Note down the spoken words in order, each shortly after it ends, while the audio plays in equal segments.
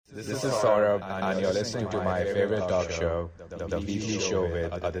This is Saurabh, and you're listening to my favorite talk show, The Weekly Show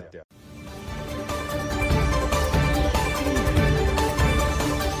with Aditya.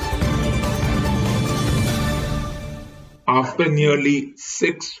 After nearly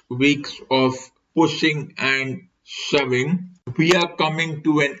 6 weeks of pushing and shoving, we are coming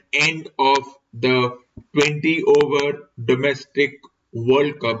to an end of the 20-over domestic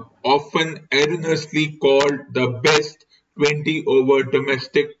World Cup, often erroneously called the best 20-over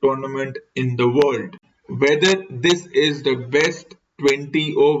domestic tournament in the world. Whether this is the best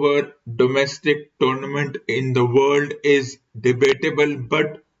 20-over domestic tournament in the world is debatable,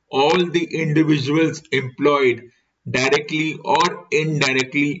 but all the individuals employed directly or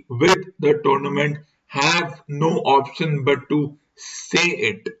indirectly with the tournament have no option but to say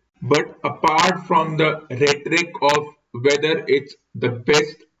it. But apart from the rhetoric of whether it's the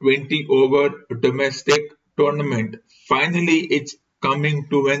best 20 over domestic tournament, finally it's coming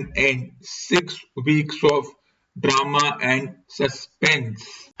to an end. 6 weeks of drama and suspense,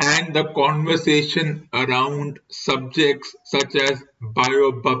 and the conversation around subjects such as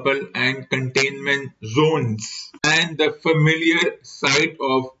biobubble and containment zones, and the familiar sight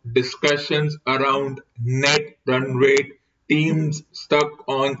of discussions around net run rate, teams stuck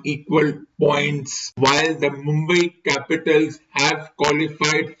on equal points, while the Mumbai Capitals have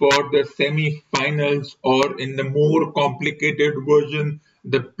qualified for the semi-finals, or in the more complicated version,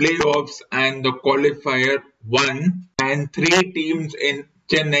 the playoffs and the qualifier 1, and 3 teams in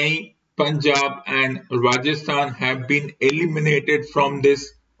Chennai, Punjab and Rajasthan have been eliminated from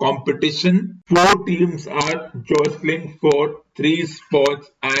this competition. 4 teams are jostling for 3 spots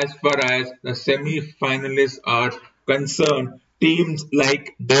as far as the semi-finalists are concerned. Teams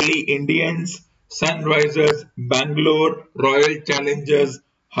like Delhi Indians, Sunrisers, Bangalore, Royal Challengers,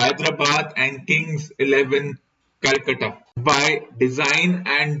 Hyderabad and Kings 11 Calcutta. By design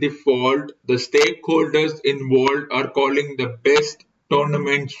and default, the stakeholders involved are calling the best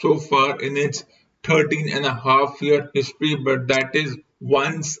tournament so far in its 13-and-a-half-year history, but that is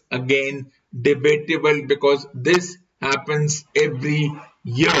once again debatable because this happens every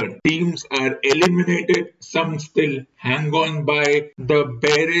year. Teams are eliminated, some still hang on by the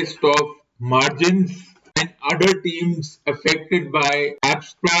barest of margins, and other teams affected by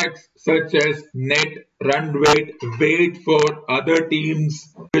abstracts such as net run rate wait for other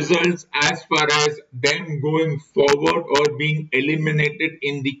teams' results as far as them going forward or being eliminated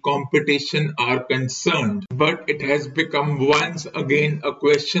in the competition are concerned. But it has become once again a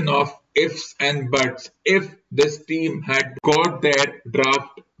question of ifs and buts. If this team had got their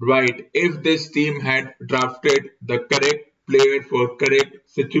draft right, if this team had drafted the correct player for correct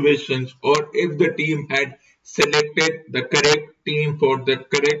situations, or if the team had selected the correct team for the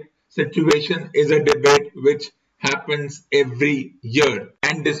correct situation, is a debate which happens every year.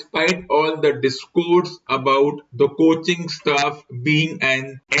 And despite all the discourse about the coaching staff being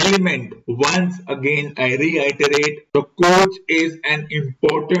an element, once again I reiterate, the coach is an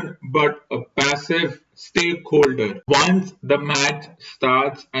important but a passive stakeholder. Once the match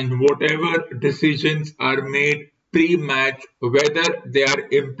starts and whatever decisions are made pre-match, whether they are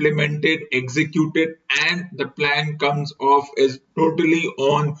implemented, executed and the plan comes off, is totally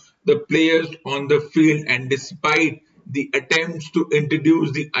on the players on the field. And despite the attempts to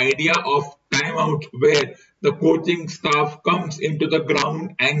introduce the idea of timeout where the coaching staff comes into the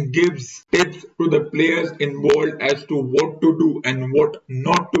ground and gives tips to the players involved as to what to do and what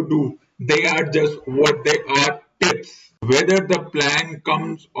not to do, they are just what they are, tips. Whether the plan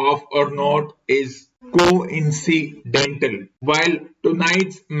comes off or not is coincidental. While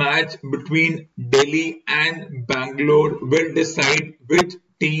tonight's match between Delhi and Bangalore will decide which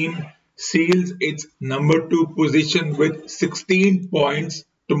team seals its number 2 position with 16 points,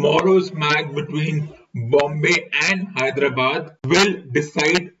 tomorrow's match between Bombay and Hyderabad will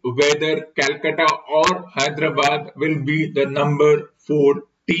decide whether Calcutta or Hyderabad will be the number 4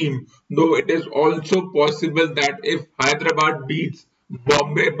 team. Though it is also possible that if Hyderabad beats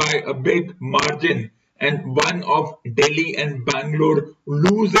Bombay by a big margin and one of Delhi and Bangalore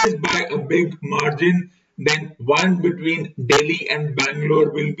loses by a big margin, then one between Delhi and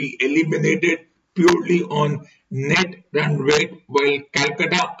Bangalore will be eliminated purely on net run rate, while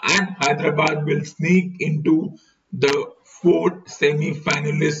Calcutta and Hyderabad will sneak into the 4th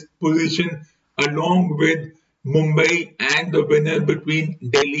semi-finalist position along with Mumbai and the winner between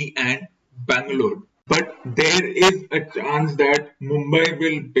Delhi and Bangalore. But there is a chance that Mumbai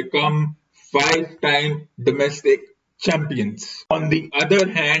will become 5-time domestic champions. On the other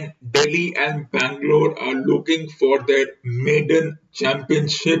hand, Delhi and Bangalore are looking for their maiden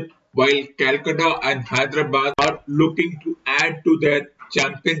championship while Calcutta and Hyderabad are looking to add to their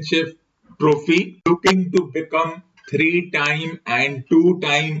championship trophy, looking to become three-time and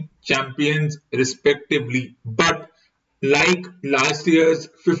two-time champions respectively. But like last year's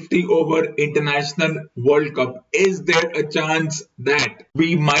 50 over International World Cup, is there a chance that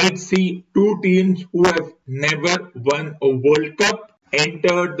we might see two teams who have never won a World Cup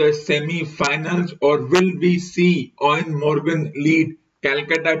enter the semi-finals, or will we see Owen Morgan lead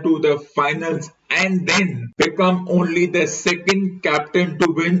Calcutta to the finals and then become only the second captain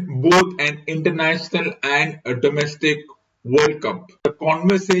to win both an international and a domestic World Cup? The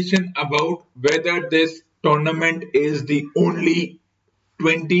conversation about whether this tournament is the only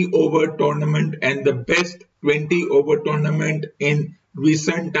 20 over tournament and the best 20 over tournament in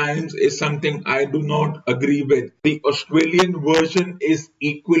recent times is something I do not agree with. The Australian version is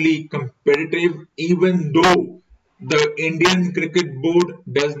equally competitive, even though the Indian Cricket Board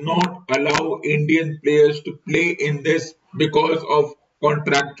does not allow Indian players to play in this because of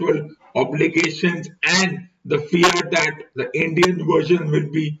contractual obligations and the fear that the Indian version will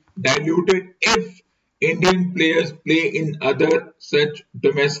be diluted if Indian players play in other such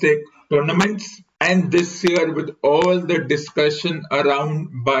domestic tournaments. And this year, with all the discussion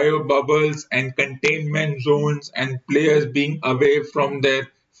around bio bubbles and containment zones and players being away from their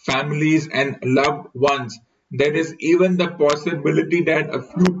families and loved ones, there is even the possibility that a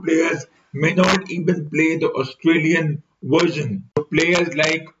few players may not even play the Australian version. So players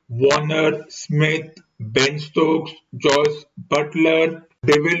like Warner, Smith, Ben Stokes, Josh Butler,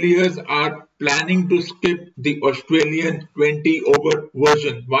 De Villiers are planning to skip the Australian 20 over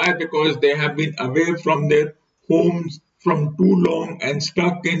version. Why? Because they have been away from their homes from too long and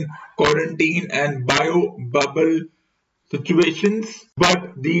stuck in quarantine and bio bubble situations,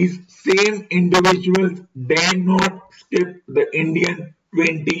 but these same individuals dare not skip the Indian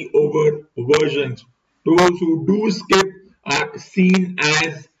 20 over versions. Those who do skip are seen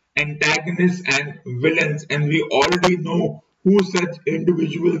as antagonists and villains, and we already know who such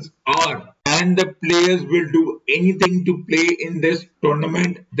individuals are. And the players will do anything to play in this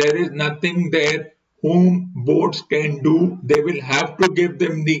tournament. There is nothing their home boards can do. They will have to give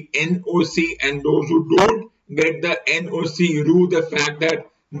them the NOC, and those who don't get the NOC rue the fact that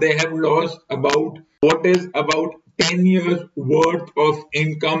they have lost about 10 years worth of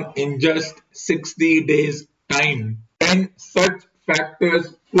income in just 60 days time. When such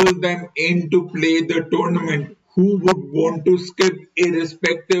factors pull them in to play the tournament, who would want to skip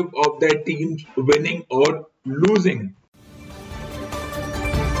irrespective of their teams winning or losing?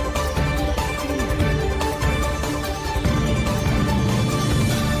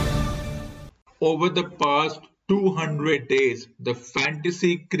 Over the past 200 days, the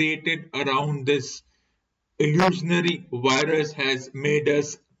fantasy created around this illusionary virus has made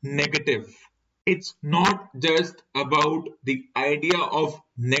us negative. It's not just about the idea of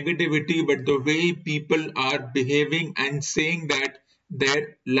negativity, but the way people are behaving and saying that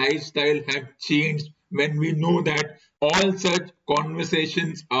their lifestyle have changed, when we know that all such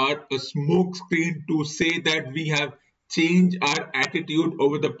conversations are a smokescreen to say that we have changed our attitude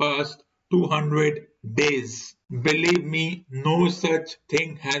over the past 200 days. Believe me, no such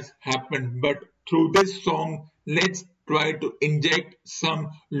thing has happened. But through this song, let's try to inject some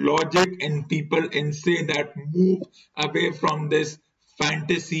logic in people and say that move away from this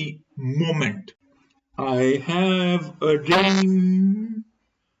fantasy moment. I have a dream,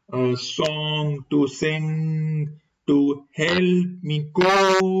 a song to sing to help me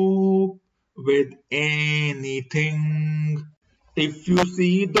cope with anything. If you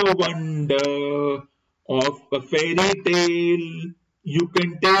see the wonder of a fairy tale, you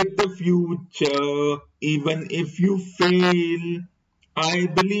can take the future even if you fail. I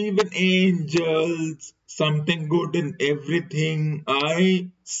believe in angels, something good in everything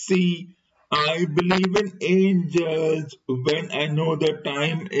I see. I believe in angels when I know the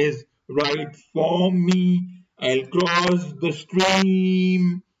time is right for me. I'll cross the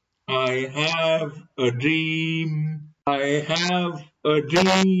stream. I have a dream. I have a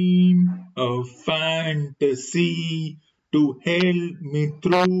dream, a fantasy to help me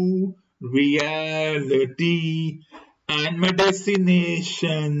through reality, and my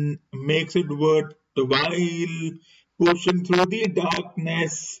destination makes it worth the while. Pushing through the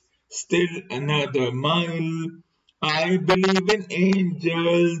darkness, still another mile. I believe in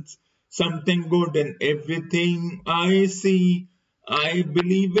angels, something good in everything I see. I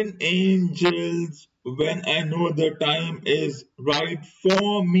believe in angels when I know the time is right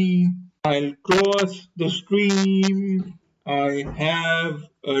for me. I'll cross the stream. I have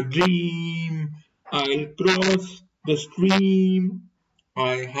a dream. I'll cross the stream.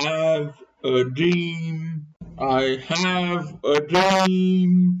 I have a dream. I have a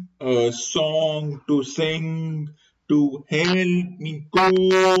dream. A song to sing to help me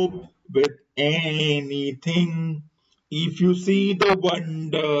cope with anything. If you see the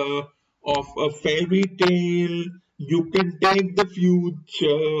wonder of a fairy tale, you can take the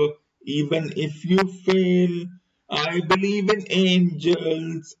future even if you fail. I believe in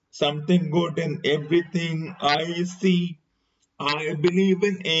angels, something good in everything I see. I believe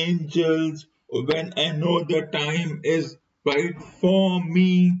in angels when I know the time is right for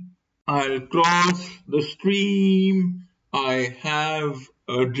me. I'll cross the stream. I have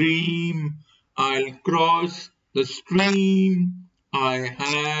a dream. I'll cross the stream. I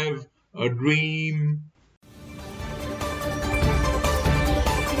have a dream.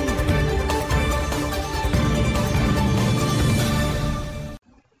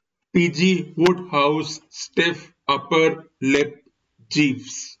 PG Wodehouse stiff upper lip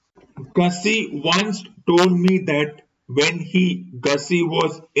Jeeves. Gussie once told me that when Gussie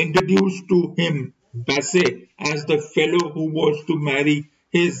was introduced to him, Basse, as the fellow who was to marry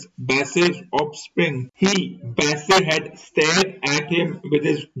his Basse's offspring, Basse, had stared at him with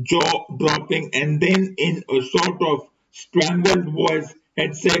his jaw dropping and then in a sort of strangled voice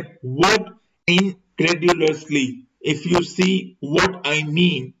had said, "What?" incredulously, "if you see what I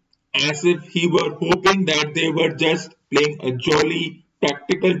mean," as if he were hoping that they were just playing a jolly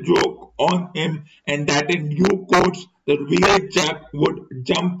practical joke on him and that in due course the real chap would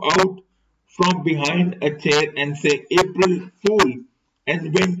jump out from behind a chair and say April Fool.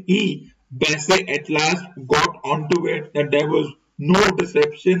 And when Bassett at last got onto it that there was no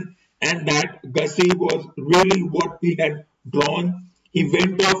deception and that Gussie was really what he had drawn, he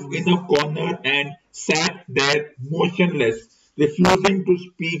went off in a corner and sat there motionless, refusing to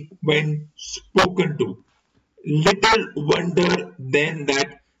speak when spoken to. Little wonder then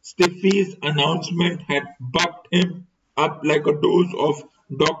that Stiffy's announcement had bucked him up like a dose of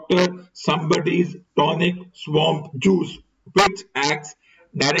Dr. Somebody's tonic swamp juice, which acts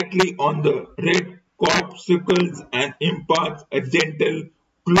directly on the red corpuscles and imparts a gentle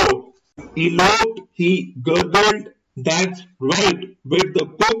glow. Eloped, he gurgled, "That's right, with the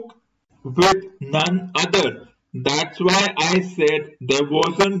cook, with none other. That's why I said there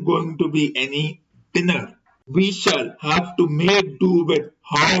wasn't going to be any dinner. We shall have to make do with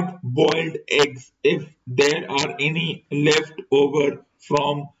hard-boiled eggs if there are any left over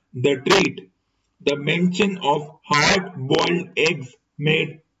from the treat." The mention of hard-boiled eggs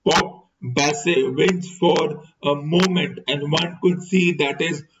made Pop Basse wince for a moment, and one could see that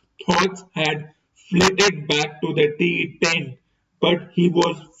his thoughts had flitted back to the tea tent, but he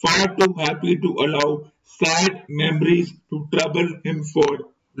was far too happy to allow sad memories to trouble him for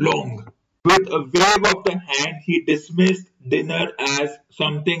long. With a wave of the hand he dismissed dinner as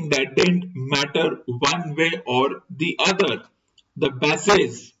something that didn't matter one way or the other. The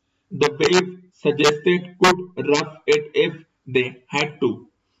Basses, the wave suggested, could rough it if they had to.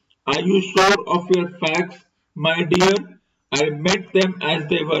 "Are you sure of your facts, my dear?" "I met them as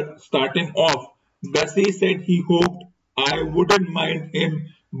they were starting off. Gussie said he hoped I wouldn't mind him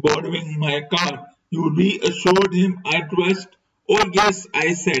borrowing my car. You reassured him, I trust?" "Oh, yes,"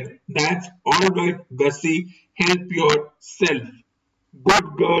 I said. "That's all right, Gussie. Help yourself." Good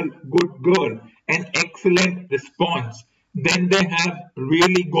girl. An excellent response. Then they have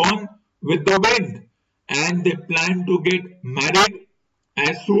really gone with the wind. And they plan to get married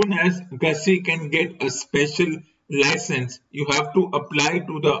as soon as Gussie can get a special license. You have to apply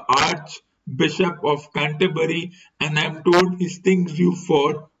to the Archbishop of Canterbury, and I'm told he stings you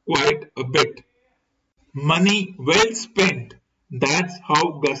for quite a bit. Money well spent. That's how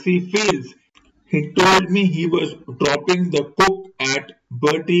Gussie feels. He told me he was dropping the cook at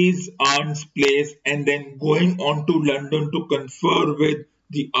Bertie's aunt's place and then going on to London to confer with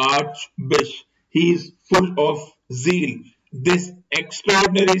the Archbishop. He is full of zeal. This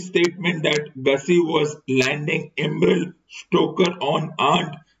extraordinary statement that Gussie was landing Emerald Stoker on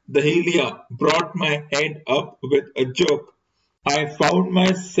Aunt Dahlia brought my head up with a jerk. I found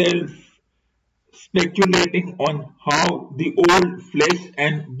myself speculating on how the old flesh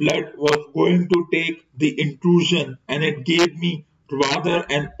and blood was going to take the intrusion, and it gave me rather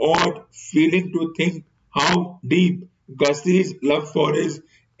an odd feeling to think how deep Gussie's love for his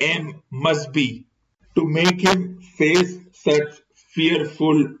M must be to make him face such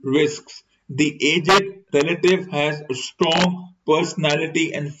fearful risks. The aged relative has a strong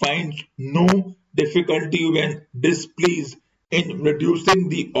personality and finds no difficulty when displeased in reducing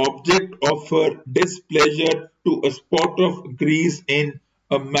the object of her displeasure to a spot of grease in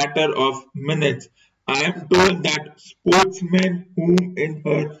a matter of minutes. I am told that sportsmen whom in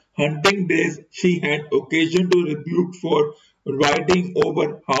her hunting days she had occasion to rebuke for riding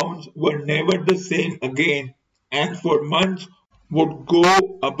over hounds were never the same again, and for months would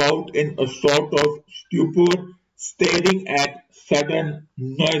go about in a sort of stupor, staring at sudden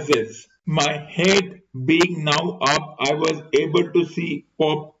noises. My head being now up, I was able to see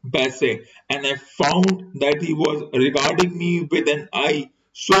Pop Bassett, and I found that he was regarding me with an eye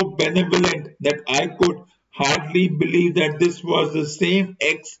so benevolent that I could hardly believe that this was the same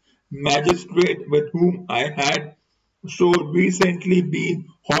ex-magistrate with whom I had so recently been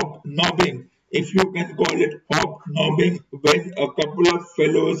hobnobbing, if you can call it hobnobbing, when a couple of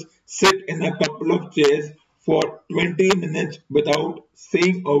fellows sit in a couple of chairs for 20 minutes without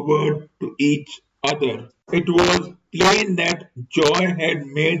saying a word to each other. It was plain that joy had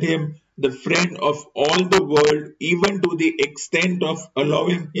made him the friend of all the world, even to the extent of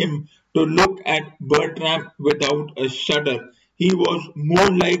allowing him to look at Bertram without a shudder. He was more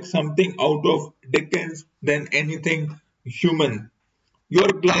like something out of Dickens than anything human. Your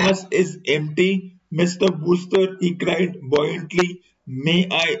glass is empty, Mr. Wooster, he cried buoyantly. May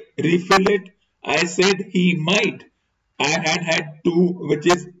I refill it? I said he might. I had had two, which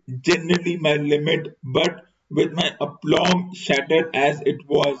is generally my limit, but with my aplomb shattered as it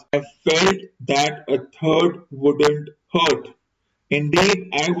was, I felt that a third wouldn't hurt.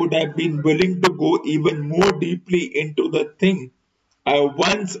 Indeed, I would have been willing to go even more deeply into the thing. I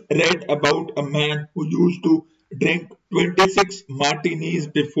once read about a man who used to drink 26 martinis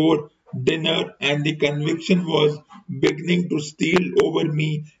before dinner, and the conviction was beginning to steal over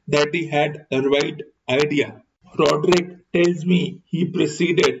me that he had the right idea. Roderick tells me he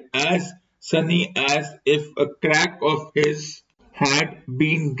proceeded as sunny as if a crack of his had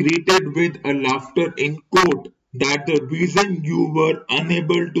been greeted with a laughter in court, that the reason you were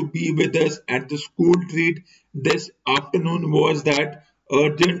unable to be with us at the school treat this afternoon was that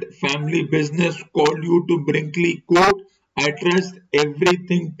urgent family business called you to Brinkley Court. I trust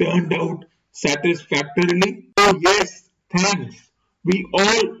everything turned out satisfactorily. Oh, yes, thanks. We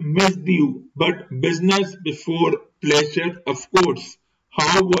all missed you, but business before pleasure, of course.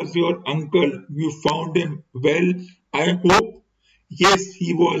 How was your uncle? You found him well, I hope? Yes,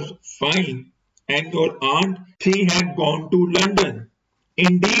 he was fine. And your aunt? She had gone to London.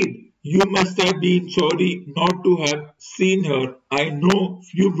 Indeed, you must have been sorry not to have seen her. I know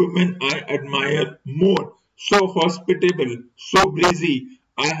few women I admire more. So hospitable, so breezy.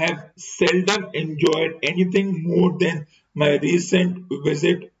 I have seldom enjoyed anything more than my recent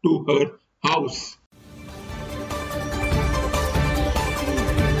visit to her house.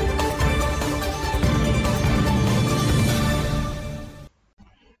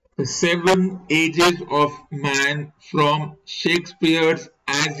 The Seven Ages of Man from Shakespeare's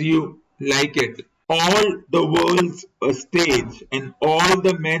As You Like It. All the world's a stage, and all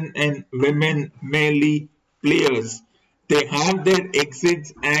the men and women merely players. They have their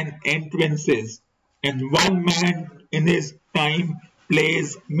exits and entrances, and one man in his time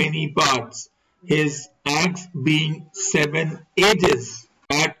plays many parts, his acts being seven ages.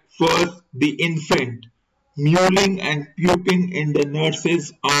 At first, the infant, mewling and puking in the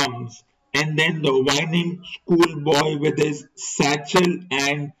nurse's arms, and then the whining schoolboy with his satchel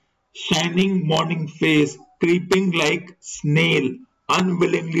and shining morning face creeping like snail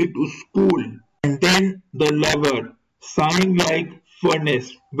unwillingly to school, and then the lover, sighing like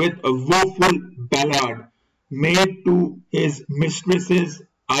furnace with a woeful ballad made to his mistress's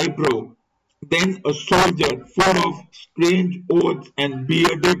eyebrow, then a soldier full of strange oaths and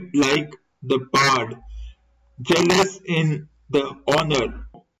bearded like the bard, jealous in the honor,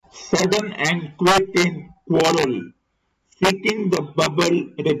 sudden and quick in quarrel, seeking the bubble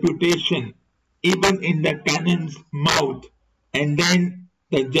reputation, even in the cannon's mouth, and then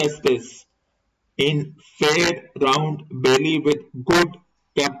the justice, in fair round belly with good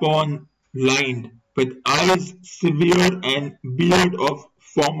capon lined, with eyes severe and beard of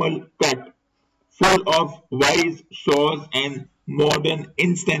formal cut, full of wise saws and modern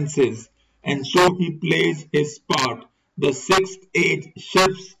instances, and so he plays his part. The sixth age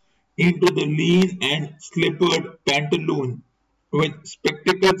shifts into the lean and slippered pantaloon, with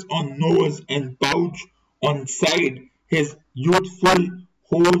spectacles on nose and pouch on side, his youthful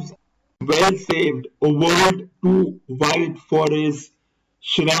hose well saved, a world too wide for his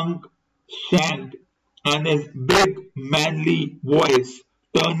shrunk shank, and his big manly voice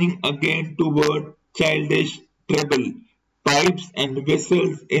turning again toward childish treble, pipes and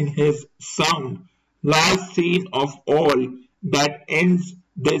whistles in his sound. Last scene of all that ends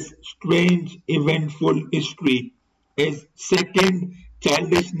this strange eventful history is second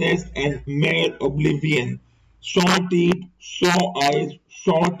childishness and mere oblivion. Saw teeth, saw eyes,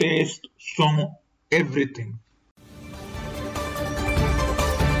 saw taste, saw everything.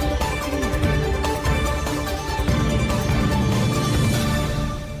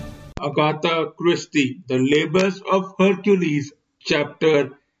 Agatha Christie, The Labors of Hercules,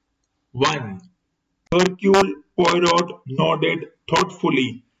 Chapter 1. Hercule Poirot nodded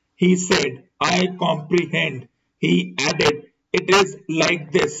thoughtfully. He said, I comprehend. He added, it is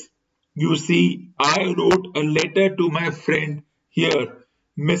like this. You see, I wrote a letter to my friend here.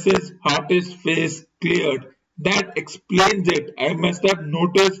 Mrs. Hart's face cleared. That explains it. I must have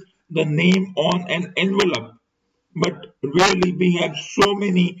noticed the name on an envelope. But really, we have so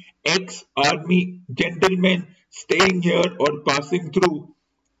many ex-army gentlemen staying here or passing through.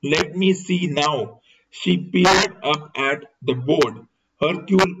 Let me see now. She peered up at the board.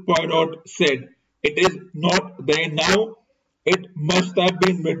 Hercule Poirot said, it is not there now. It must have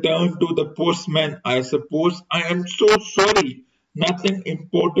been returned to the postman, I suppose. I am so sorry. Nothing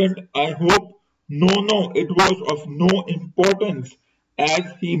important, I hope. No, it was of no importance. As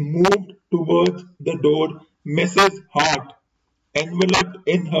he moved towards the door, Mrs. Hart, enveloped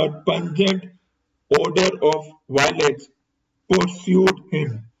in her pungent odor of violets, pursued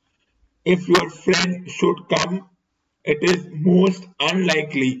him. If your friend should come, it is most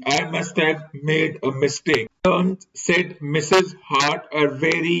unlikely. I must have made a mistake. Terms, said Mrs. Hart, are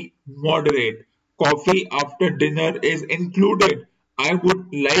very moderate. Coffee after dinner is included. I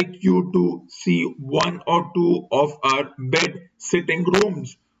would like you to see one or two of our bed sitting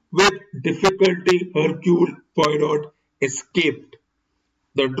rooms. With difficulty, Hercule Poirot escaped.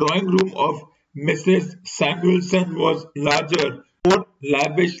 The drawing room of Mrs. Samuelson was larger, more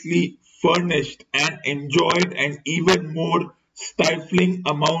lavishly furnished, and enjoyed an even more stifling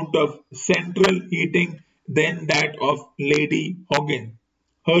amount of central heating than that of Lady Hoggin.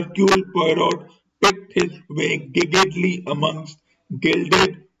 Hercule Poirot picked his way giggedly amongst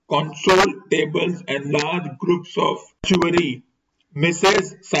gilded console tables and large groups of statuary.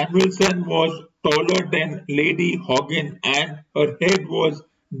 Mrs. Samuelson was taller than Lady Hoggin and her head was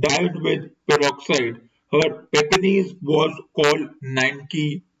dyed with peroxide. Her Pekingese was called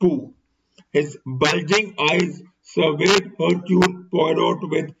Nanki too. His bulging eyes surveyed Hercule Poirot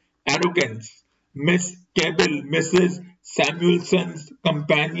with arrogance. Miss Cabell, Mrs. Samuelson's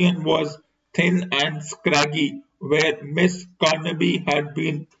companion, was thin and scraggy, where Miss Carnaby had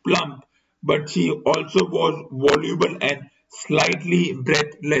been plump, but she also was voluble and slightly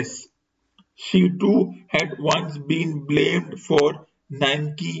breathless. She too had once been blamed for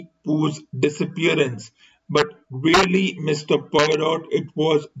Nanki Poo's disappearance, but really, Mr. Poirot, it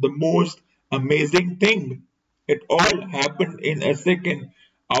was the most amazing thing. It all happened in a second.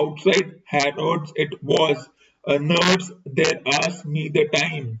 Outside Harrods it was. A nurse there asked me the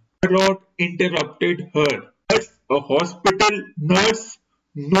time. Poirot interrupted her. Nurse, a hospital nurse?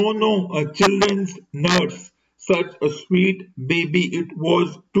 No, a children's nurse. Such a sweet baby it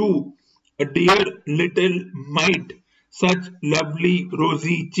was too. A dear little mite. Such lovely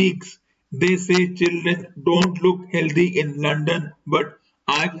rosy cheeks. They say children don't look healthy in London, but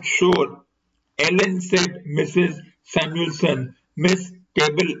I'm sure. Ellen, said Mrs. Samuelson. Miss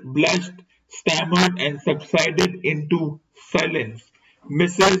Cabell blushed, stammered, and subsided into silence.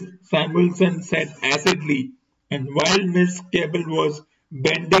 Mrs. Samuelson said acidly, and while Miss Cabell was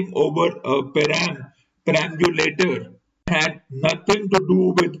bending over a perambulator, had nothing to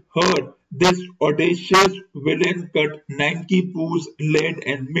do with her. This audacious villain cut Nanki Poo's leg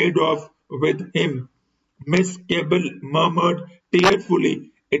and made off with him. Miss Cabell murmured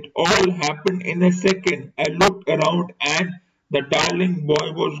tearfully, it all happened in a second. I looked around and the darling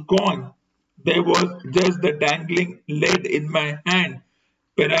boy was gone. There was just the dangling lead in my hand.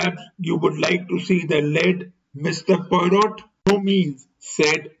 Perhaps you would like to see the lead, Mr. Poirot? No means,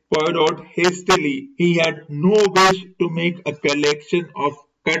 said Poirot hastily. He had no wish to make a collection of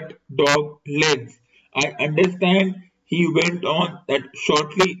cut dog legs. I understand, he went on, that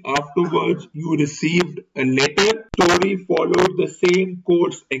shortly afterwards you received a letter. Story followed the same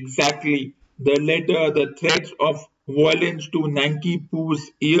course exactly. The letter, the threats of violence to Nanki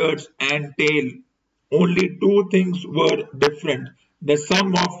Poo's ears and tail. Only two things were different. The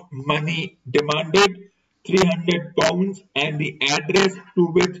sum of money demanded, £300, and the address to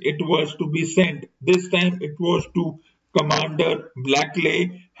which it was to be sent. This time it was to Commander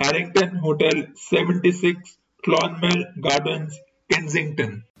Blackley, Harrington Hotel, 76, Clonmel Gardens,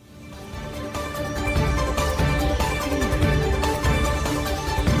 Kensington.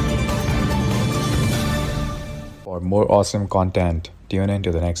 For more awesome content, tune in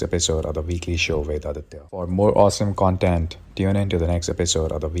to the next episode of the Weekly Show with Aditya. For more awesome content, tune in to the next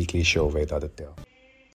episode of the Weekly Show with Aditya.